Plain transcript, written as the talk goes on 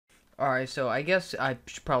Alright, so I guess I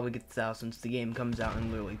should probably get this out since the game comes out in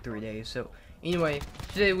literally 3 days. So, anyway,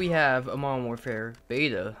 today we have a Modern Warfare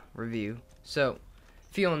beta review. So,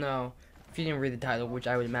 if you don't know, if you didn't read the title, which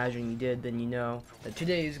I would imagine you did, then you know that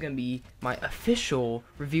today is going to be my official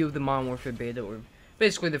review of the Modern Warfare beta, or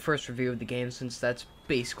basically the first review of the game, since that's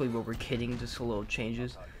basically what we're kidding, just a little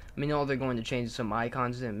changes. I mean, all they're going to change is some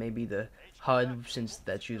icons and maybe the HUD, since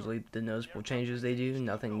that's usually the noticeable changes they do,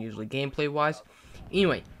 nothing usually gameplay-wise.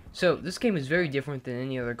 Anyway, so this game is very different than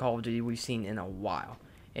any other Call of Duty we've seen in a while.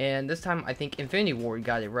 And this time, I think Infinity Ward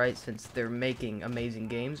got it right, since they're making amazing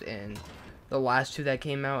games, and the last two that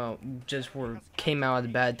came out came out at a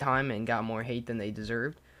bad time and got more hate than they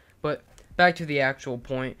deserved. But back to the actual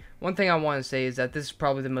point, one thing I want to say is that this is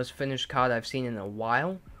probably the most finished COD I've seen in a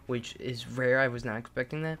while, which is rare. I was not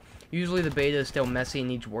expecting that. Usually the beta is still messy and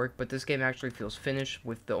needs work, but this game actually feels finished,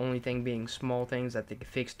 with the only thing being small things that they can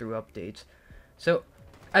fix through updates. So,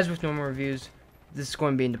 as with normal reviews, this is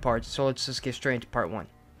going to be into parts, so let's just get straight into part 1.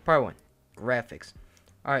 Part 1, graphics.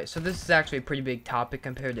 Alright, so this is actually a pretty big topic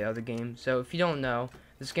compared to other games. So if you don't know,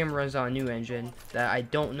 this game runs on a new engine that I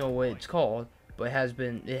don't know what it's called, but it hasn't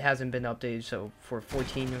been updated for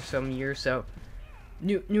 14 or some years, so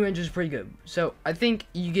new engine's pretty good. So I think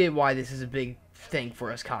you get why this is a big thing for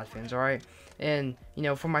us COD fans, alright? And, you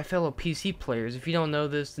know, for my fellow PC players, if you don't know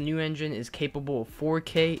this, the new engine is capable of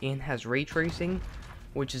 4K and has ray tracing,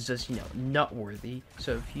 which is just, you know, nut-worthy.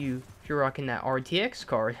 So if you're rocking that RTX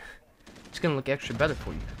card, it's gonna look extra better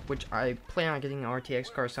for you, which I plan on getting an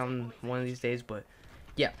RTX card one of these days. But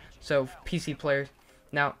yeah, so PC players,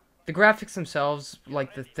 now the graphics themselves,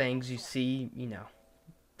 like the things you see, you know,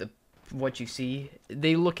 what you see,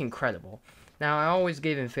 they look incredible. Now I always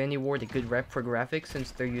gave Infinity Ward a good rep for graphics,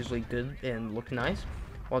 since they're usually good and look nice,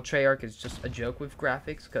 while Treyarch is just a joke with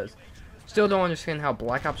graphics, because still don't understand how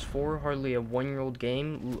Black Ops 4, hardly a 1-year-old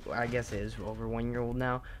game, I guess it is over 1-year-old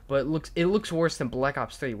now, but it looks worse than Black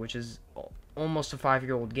Ops 3, which is almost a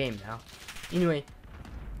 5-year-old game now. Anyway,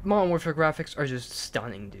 Modern Warfare graphics are just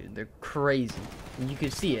stunning, dude. They're crazy. And you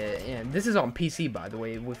can see it, and this is on PC, by the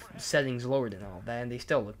way, with settings lowered and all that, and they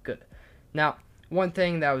still look good. Now, one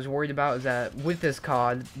thing that I was worried about is that with this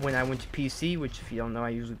COD, when I went to PC, which if you don't know, I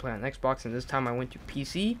usually play on Xbox, and this time I went to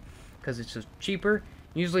PC, because it's just cheaper.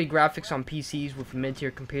 Usually graphics on PCs with a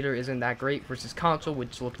mid-tier computer isn't that great versus console,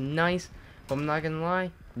 which look nice, but I'm not gonna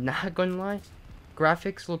lie,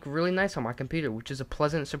 graphics look really nice on my computer, which is a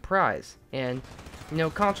pleasant surprise. And, you know,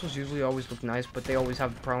 consoles usually always look nice, but they always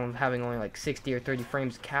have the problem of having only like 60 or 30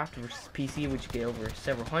 frames capped versus PC, which get over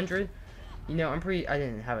several hundred. You know, I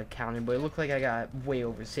didn't have a counter, but it looked like I got way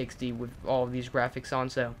over 60 with all of these graphics on,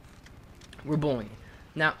 so we're bullying it.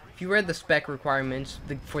 Now, if you read the spec requirements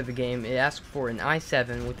for the game, it asks for an i7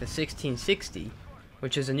 with a 1660,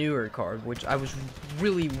 which is a newer card, which I was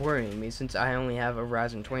really worrying me, since I only have a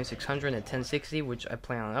Ryzen 2600 and a 1060, which I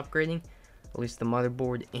plan on upgrading, at least the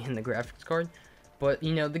motherboard and the graphics card. But,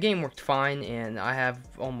 you know, the game worked fine, and I have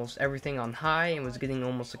almost everything on high, and was getting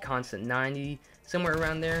almost a constant 90, somewhere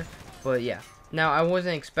around there. But yeah, now I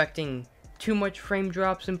wasn't expecting too much frame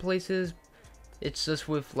drops in places. It's just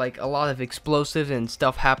with like a lot of explosives and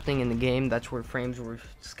stuff happening in the game, that's where frames were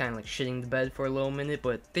just kind of like shitting the bed for a little minute,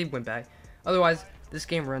 but they went back. Otherwise, this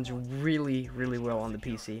game runs really, really well on the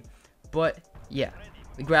PC. But yeah,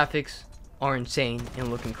 the graphics are insane and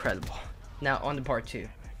look incredible. Now on to part 2.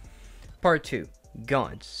 Part 2,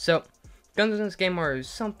 guns. So guns in this game are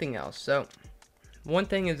something else. So one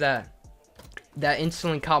thing is that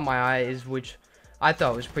instantly caught my eye, is which I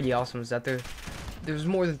thought was pretty awesome, is that there's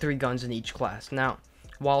more than 3 guns in each class. Now,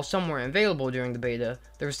 while some were available during the beta,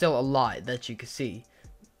 there was still a lot that you could see.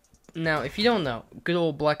 Now, if you don't know, good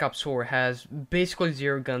old Black Ops 4 has basically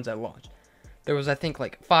 0 guns at launch. There was, I think,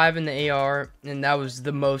 like 5 in the AR, and that was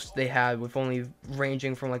the most they had, with only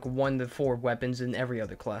ranging from like 1 to 4 weapons in every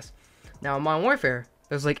other class. Now, in Modern Warfare,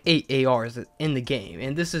 there's like 8 ARs in the game,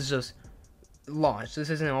 and this is just launch.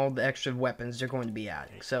 This isn't all the extra weapons they're going to be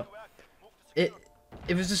adding. So,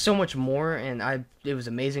 it was just so much more, and it was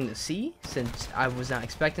amazing to see, since I was not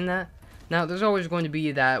expecting that. Now, there's always going to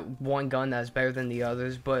be that one gun that's better than the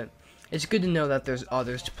others, but it's good to know that there's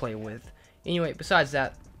others to play with. Anyway, besides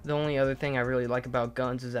that, the only other thing I really like about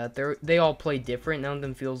guns is that they all play different. None of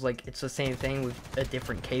them feels like it's the same thing with a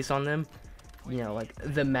different case on them. You know, like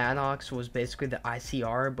the Maddox was basically the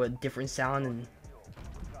ICR, but different sound and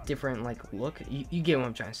different like look. You get what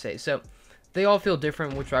I'm trying to say. So they all feel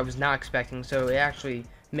different, which I was not expecting, so it actually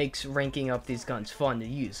makes ranking up these guns fun to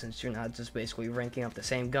use, since you're not just basically ranking up the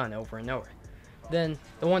same gun over and over. Then,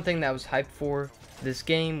 the one thing that was hyped for this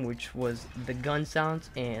game, which was the gun sounds,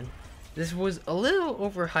 and This was a little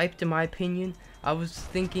overhyped in my opinion. I was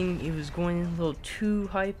thinking it was going a little too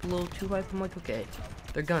hype, I'm like, okay,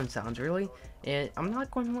 their gun sounds really, and I'm not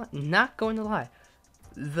going to lie,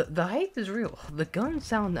 the hype is real. The guns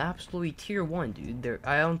sound absolutely tier 1, dude.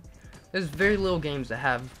 There's very little games that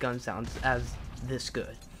have gun sounds as this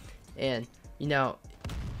good, and you know,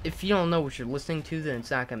 if you don't know what you're listening to, then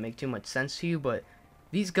it's not gonna make too much sense to you. But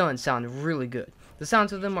these guns sound really good. The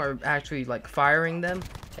sounds of them are actually like firing them,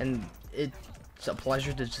 and it's a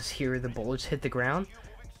pleasure to just hear the bullets hit the ground.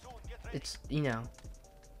 It's, you know,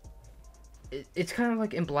 it's kind of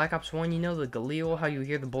like in Black Ops 1, you know, the Galil, how you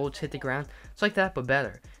hear the bullets hit the ground. It's like that, but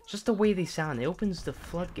better. Just the way they sound, it opens the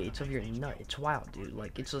floodgates of your nut. It's wild, dude.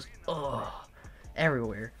 Like, it's just, ugh,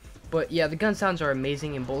 everywhere. But yeah, the gun sounds are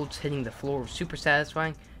amazing, and bullets hitting the floor were super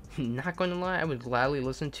satisfying. Not going to lie, I would gladly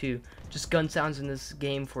listen to just gun sounds in this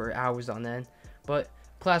game for hours on end. But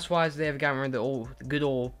class-wise, they have gotten rid of the good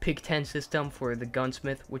old Pig 10 system for the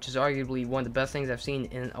gunsmith, which is arguably one of the best things I've seen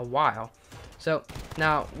in a while. So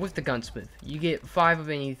now with the gunsmith, you get 5 of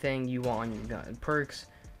anything you want on your gun: perks,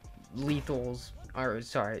 lethals, or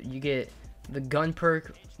sorry, you get the gun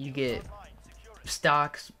perk, you get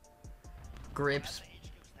stocks, grips,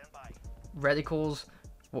 reticles.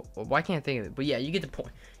 Why can't I think of it? But yeah, you get the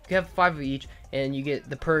point. You have 5 of each, and you get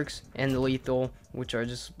the perks and the lethal, which are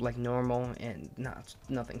just like normal and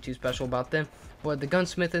nothing too special about them. But the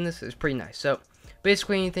gunsmith in this is pretty nice. So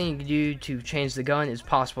basically, anything you can do to change the gun is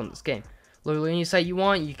possible in this game. Literally any sight you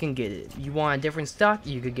want, you can get it. You want a different stock,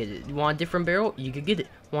 you could get it. You want a different barrel, you could get it.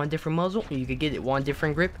 Want a different muzzle, you could get it. Want a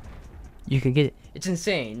different grip, you could get it. It's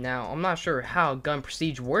insane. Now, I'm not sure how gun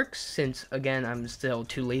prestige works, since again I'm still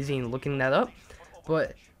too lazy in looking that up.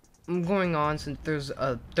 But I'm going on, since there's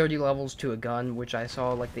 30 levels to a gun, which I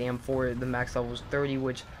saw like the M4, the max level was 30,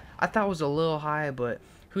 which I thought was a little high, but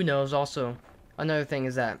who knows. Also, another thing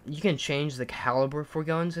is that you can change the caliber for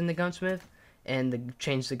guns in the gunsmith, and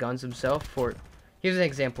change the guns themselves. For here's an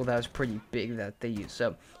example that was pretty big that they use.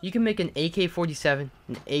 So you can make an AK-47,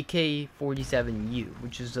 an AK-47U,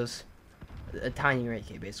 which is just a tinier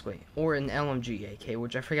AK basically, or an LMG AK,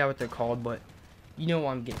 which I forgot what they're called, but you know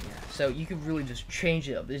what I'm getting at. So you could really just change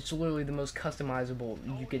it up. It's literally the most customizable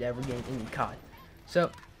you could ever get in COD.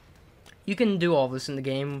 So you can do all this in the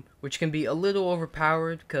game, which can be a little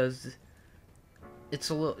overpowered because it's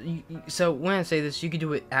a little. So when I say this, you can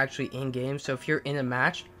do it actually in game. So if you're in a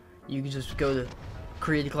match, you can just go to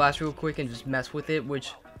create a class real quick and just mess with it.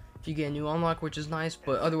 Which, if you get a new unlock, which is nice,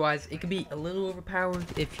 but otherwise it could be a little overpowered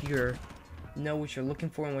if you know what you're looking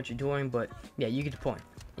for and what you're doing. But yeah, you get the point.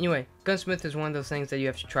 Anyway, gunsmith is one of those things that you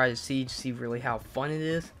have to try to see really how fun it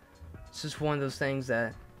is. It's just one of those things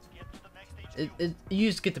that you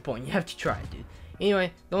just get the point. You have to try it, dude.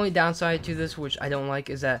 Anyway, the only downside to this, which I don't like,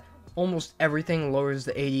 is that almost everything lowers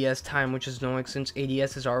the ADS time, which is annoying since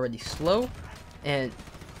ADS is already slow, and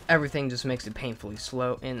everything just makes it painfully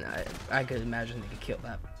slow. And I could imagine they could kill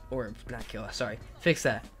that, or not kill that, sorry, fix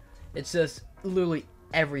that. It's just literally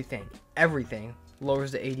everything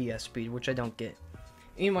lowers the ADS speed, which I don't get.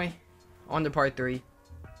 Anyway, on to part 3,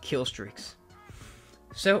 kill streaks.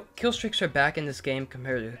 So kill streaks are back in this game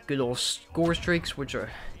compared to good old score streaks, which are,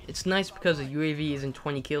 it's nice because the UAV isn't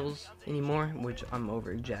 20 kills anymore, which I'm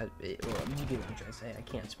over exaggerating. Well, you get what I'm trying to say. I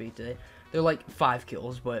can't speak today. They're like 5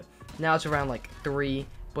 kills, but now it's around like 3,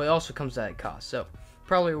 but it also comes at a cost. So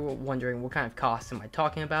probably wondering what kind of cost am I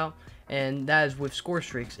talking about, and that is with score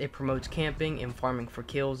streaks. It promotes camping and farming for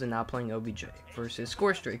kills and not playing OBJ, versus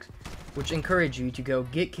score streaks, which encourage you to go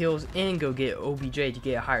get kills and go get OBJ to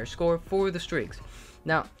get a higher score for the streaks.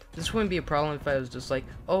 Now, this wouldn't be a problem if I was just like,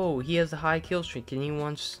 oh, he has a high kill streak and he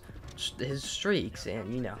wants his streaks,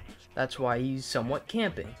 and you know, that's why he's somewhat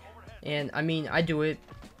camping. And I mean, I do it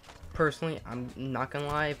personally. I'm not gonna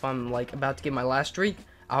lie, if I'm like about to get my last streak,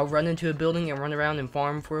 I'll run into a building and run around and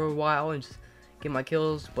farm for a while and just get my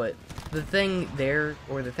kills. But the thing there,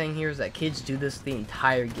 or the thing here, is that kids do this the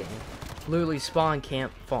entire game. Literally spawn,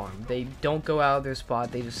 camp, farm. They don't go out of their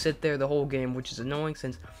spot. They just sit there the whole game, which is annoying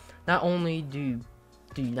since not only do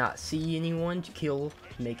you not see anyone to kill,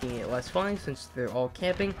 making it less fun since they're all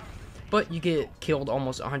camping, but you get killed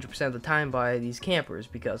almost 100% of the time by these campers,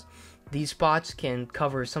 because these spots can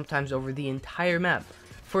cover sometimes over the entire map.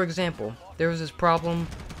 For example, there was this problem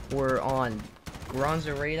where on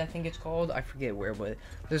Granza Raid, I think it's called, I forget where, but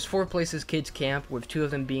there's 4 places kids camp, with 2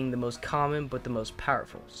 of them being the most common but the most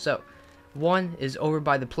powerful. So one is over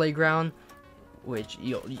by the playground, which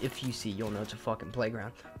if you see, you'll know it's a fucking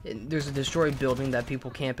playground. And there's a destroyed building that people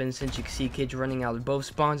camp in, since you can see kids running out of both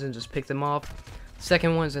spawns and just pick them up.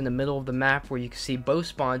 Second one is in the middle of the map, where you can see both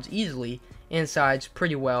spawns easily and sides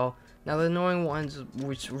pretty well, Now the annoying ones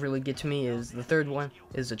which really get to me is the third one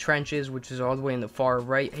is the trenches, which is all the way in the far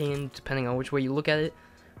right hand, depending on which way you look at it.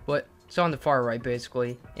 But it's on the far right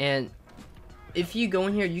basically. And if you go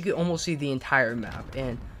in here, you can almost see the entire map,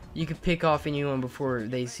 and you can pick off anyone before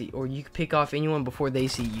they see, or you can pick off anyone before they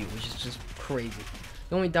see you, which is just crazy.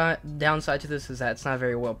 The only downside to this is that it's not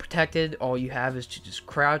very well protected. All you have is to just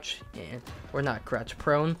crouch, or not crouch,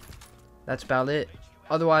 prone. That's about it.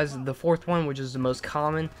 Otherwise, the fourth one, which is the most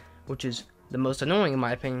common, which is the most annoying in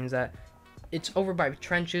my opinion, is that it's over by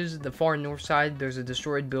trenches. The far north side, there's a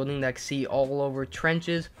destroyed building that I can see all over.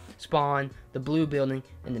 Trenches, spawn, the blue building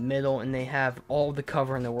in the middle, and they have all the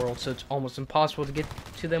cover in the world, so it's almost impossible to get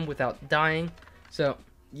to them without dying. So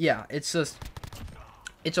yeah, it's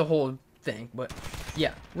a whole thing. But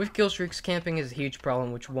yeah, with kill streaks, camping is a huge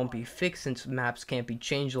problem which won't be fixed since maps can't be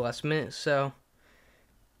changed last minute. So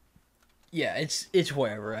yeah, it's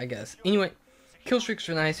whatever, I guess. Anyway, kill streaks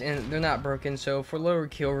are nice and they're not broken. So for lower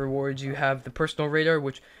kill rewards, you have the personal radar,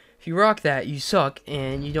 which if you rock that, you suck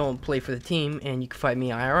and you don't play for the team, and you can fight me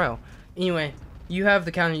IRL. Anyway, you have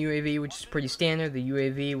the counter UAV, which is pretty standard. The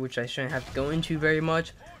UAV, which I shouldn't have to go into very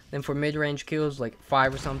much. Then for mid-range kills, like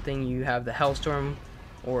 5 or something, you have the Hellstorm,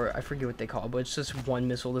 or I forget what they call it, but it's just one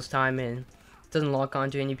missile this time, and it doesn't lock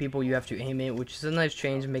onto any people. You have to aim it, which is a nice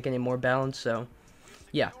change, making it more balanced. So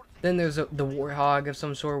yeah. Then there's the Warthog of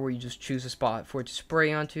some sort, where you just choose a spot for it to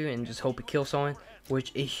spray onto and just hope it kills someone,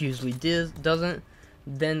 which it usually doesn't.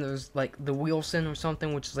 Then there's like the Wilson or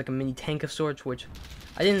something, which is like a mini tank of sorts, which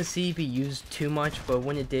I didn't see be used too much, but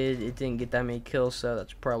when it did, it didn't get that many kills, so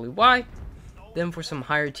that's probably why. Then for some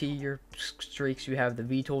higher tier streaks, you have the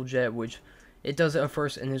VTOL jet, which it does a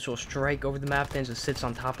first initial strike over the map, then just sits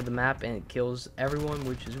on top of the map and it kills everyone,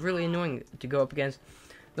 which is really annoying to go up against.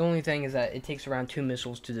 The only thing is that it takes around 2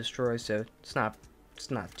 missiles to destroy, so it's not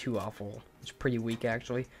too awful. It's pretty weak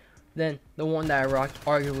actually. Then the one that I rocked,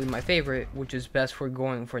 arguably my favorite, which is best for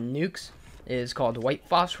going for nukes, is called White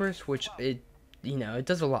Phosphorus, which it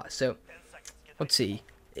does a lot. So let's see.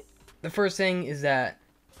 The first thing is that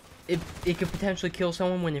it could potentially kill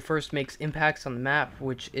someone when it first makes impacts on the map,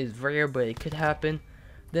 which is rare, but it could happen.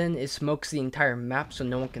 Then it smokes the entire map so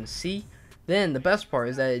no one can see. Then the best part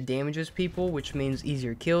is that it damages people, which means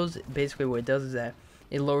easier kills. Basically what it does is that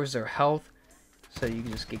it lowers their health, so you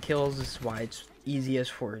can just get kills. This is why it's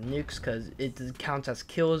easiest for nukes, because it counts as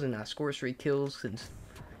kills and not score streak kills. Since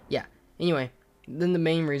yeah, anyway, then the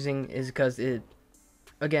main reason is because it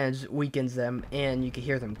just weakens them, and you can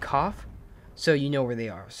hear them cough, so you know where they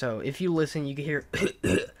are. So if you listen, you can hear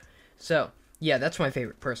so yeah, that's my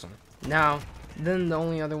favorite personally. Now then the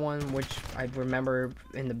only other one which I remember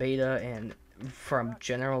in the beta and from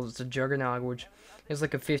general is the Juggernaut, which is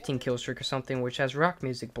like a 15 kill streak or something, which has rock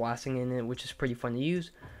music blasting in it, which is pretty fun to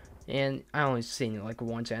use. And I only seen it like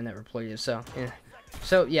once, and I never played it, so yeah.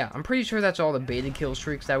 So yeah, I'm pretty sure that's all the beta kill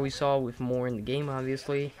streaks that we saw, with more in the game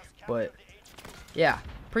obviously. But yeah,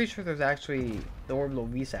 pretty sure there's actually the Orbital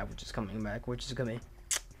VSAT, which is coming back, which is gonna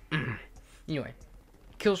be anyway,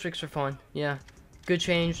 kill streaks are fun. Yeah, good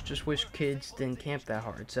change. Just wish kids didn't camp that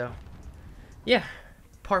hard. So yeah,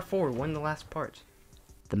 part 4, one of the last parts,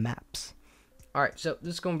 the maps. Alright, so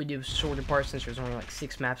this is going to be the shorter part since there's only like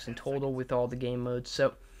 6 maps in total with all the game modes.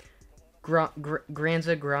 So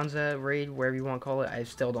Granza raid, wherever you want to call it, I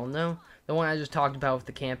still don't know. The one I just talked about with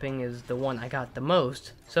the camping is the one I got the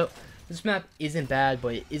most. So this map isn't bad,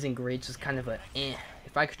 but it isn't great. It's just kind of a eh.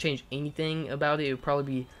 If I could change anything about it, it would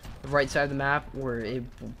probably be the right side of the map,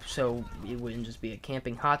 so it wouldn't just be a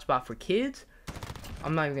camping hotspot for kids.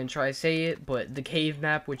 I'm not even gonna try to say it, but the cave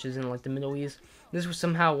map, which is in like the Middle East, this was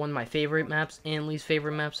somehow one of my favorite maps and least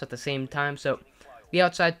favorite maps at the same time. So the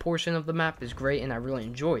outside portion of the map is great, and I really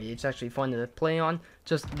enjoy it. It's actually fun to play on.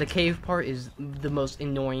 Just the cave part is the most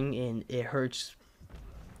annoying, and it hurts.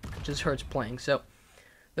 It just hurts playing. So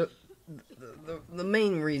the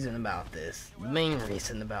main reason about this,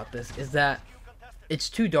 is that it's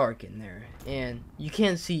too dark in there, and you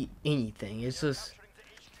can't see anything.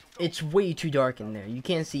 It's way too dark in there. You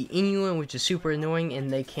can't see anyone, which is super annoying,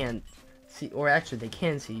 and they can't see, or actually they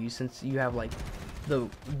can see you since you have like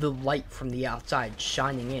the light from the outside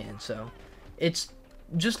shining in. So it's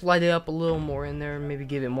just light it up a little more in there, maybe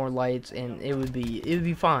give it more lights, and it would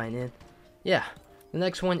be fine. And yeah, the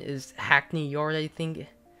next one is Hackney Yard. I think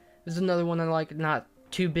this is another one I like, not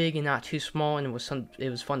too big and not too small, and it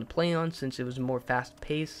was fun to play on since it was more fast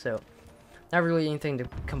paced. So not really anything to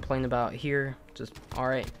complain about here, just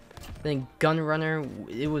alright. Then Gun Runner,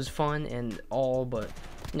 it was fun and all, but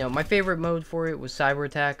my favorite mode for it was Cyber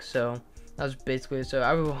Attack, so that was basically it. So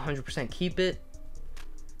I would 100% keep it.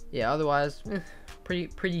 Yeah, otherwise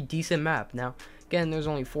pretty decent map. Now Again, there's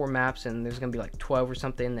only 4 maps, and there's going to be like 12 or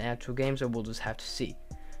something in the actual game, so we'll just have to see.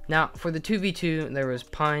 Now, for the 2v2, there was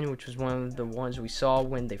Pine, which was one of the ones we saw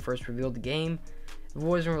when they first revealed the game. It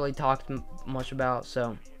wasn't really talked much about,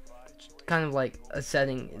 so it's kind of like a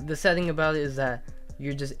setting. The setting about it is that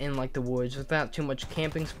you're just in like the woods without too much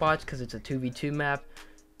camping spots because it's a 2v2 map.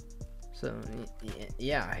 So,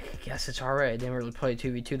 yeah, I guess it's alright. I didn't really play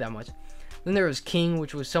 2v2 that much. Then there was King,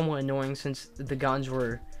 which was somewhat annoying since the guns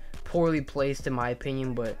were poorly placed in my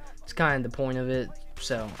opinion, but it's kind of the point of it,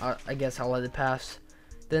 so I guess I'll let it pass.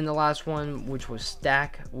 Then the last one, which was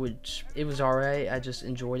Stack, which it was alright. I just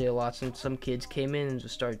enjoyed it a lot since some kids came in and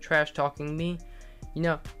just started trash talking me. You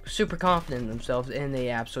know, super confident in themselves, and they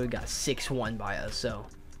absolutely got 6-1 by us, so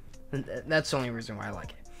that's the only reason why I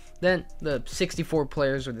like it. Then the 64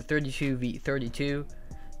 players, or the 32v32.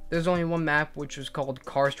 There's only one map, which was called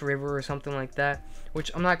Karst River or something like that, which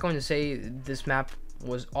I'm not going to say this map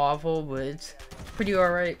was awful, but it's pretty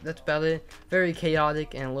alright. That's about it. Very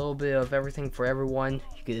chaotic and a little bit of everything for everyone.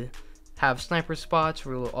 You could have sniper spots,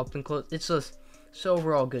 real up and close. It's just so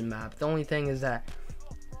overall good map. The only thing is that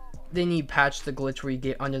they need to patch the glitch where you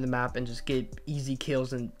get under the map and just get easy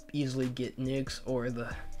kills and easily get nicks, or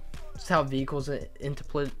just how vehicles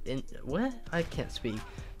what? I can't speak.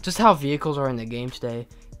 Just how vehicles are in the game today.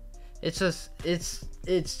 It's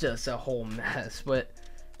just a whole mess, but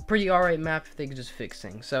pretty alright map if they could just fix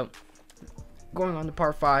things. So, going on to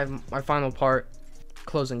part 5, my final part,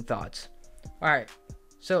 closing thoughts. Alright,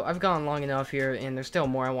 so I've gone long enough here, and there's still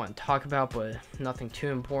more I want to talk about, but nothing too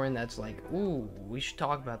important that's like, ooh, we should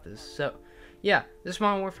talk about this. So, yeah, this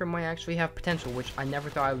Modern Warfare might actually have potential, which I never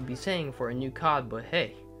thought I would be saying for a new COD, but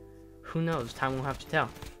hey, who knows, time will have to tell.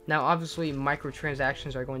 Now, obviously,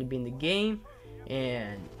 microtransactions are going to be in the game,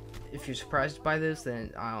 and if you're surprised by this,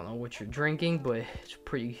 then I don't know what you're drinking, but it's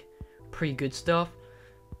pretty good stuff.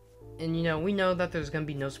 And you know, we know that there's gonna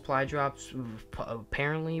be no supply drops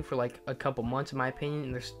apparently for like a couple months, in my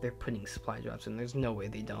opinion. And they're putting supply drops in. There's no way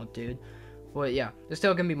they don't, dude. But yeah, there's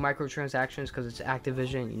still gonna be microtransactions because it's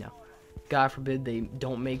Activision. You know, God forbid they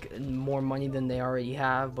don't make more money than they already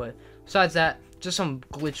have. But besides that, just some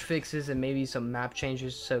glitch fixes and maybe some map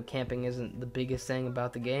changes so camping isn't the biggest thing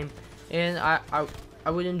about the game. And I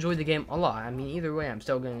would enjoy the game a lot. I mean, either way, I'm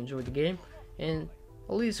still going to enjoy the game. And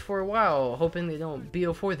at least for a while, hoping they don't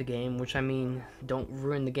BO4 the game, which, I mean, don't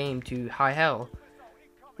ruin the game to high hell.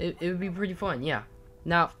 It would be pretty fun, yeah.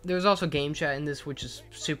 Now, there's also game chat in this, which is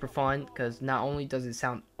super fun, because not only does it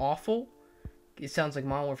sound awful, it sounds like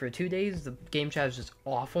Modern Warfare 2 days, the game chat is just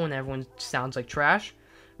awful, and everyone sounds like trash,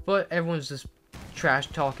 but everyone's just trash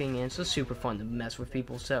talking, and it's just super fun to mess with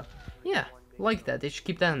people, so, yeah, like that. They should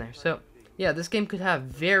keep that in there, so. Yeah, this game could have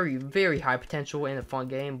very, very high potential and a fun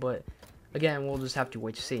game, but again, we'll just have to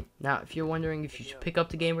wait to see. Now, if you're wondering if you should pick up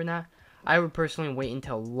the game or not, I would personally wait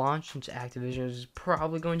until launch, since Activision is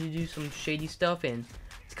probably going to do some shady stuff, and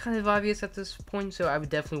it's kind of obvious at this point, so I would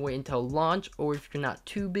definitely wait until launch, or if you're not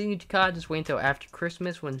too big into COD, just wait until after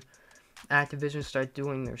Christmas when Activision starts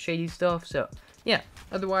doing their shady stuff. So, yeah,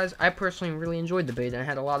 otherwise, I personally really enjoyed the beta and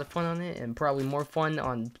had a lot of fun on it, and probably more fun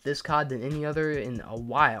on this COD than any other in a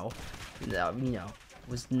while. You know,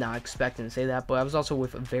 was not expecting to say that, but I was also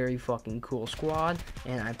with a very fucking cool squad,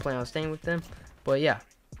 and I plan on staying with them. But yeah,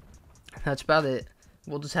 that's about it.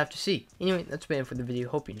 We'll just have to see. Anyway, that's been it for the video.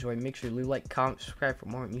 Hope you enjoyed. Make sure to leave a like, comment, subscribe for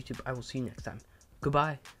more on YouTube. I will see you next time.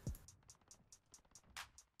 Goodbye.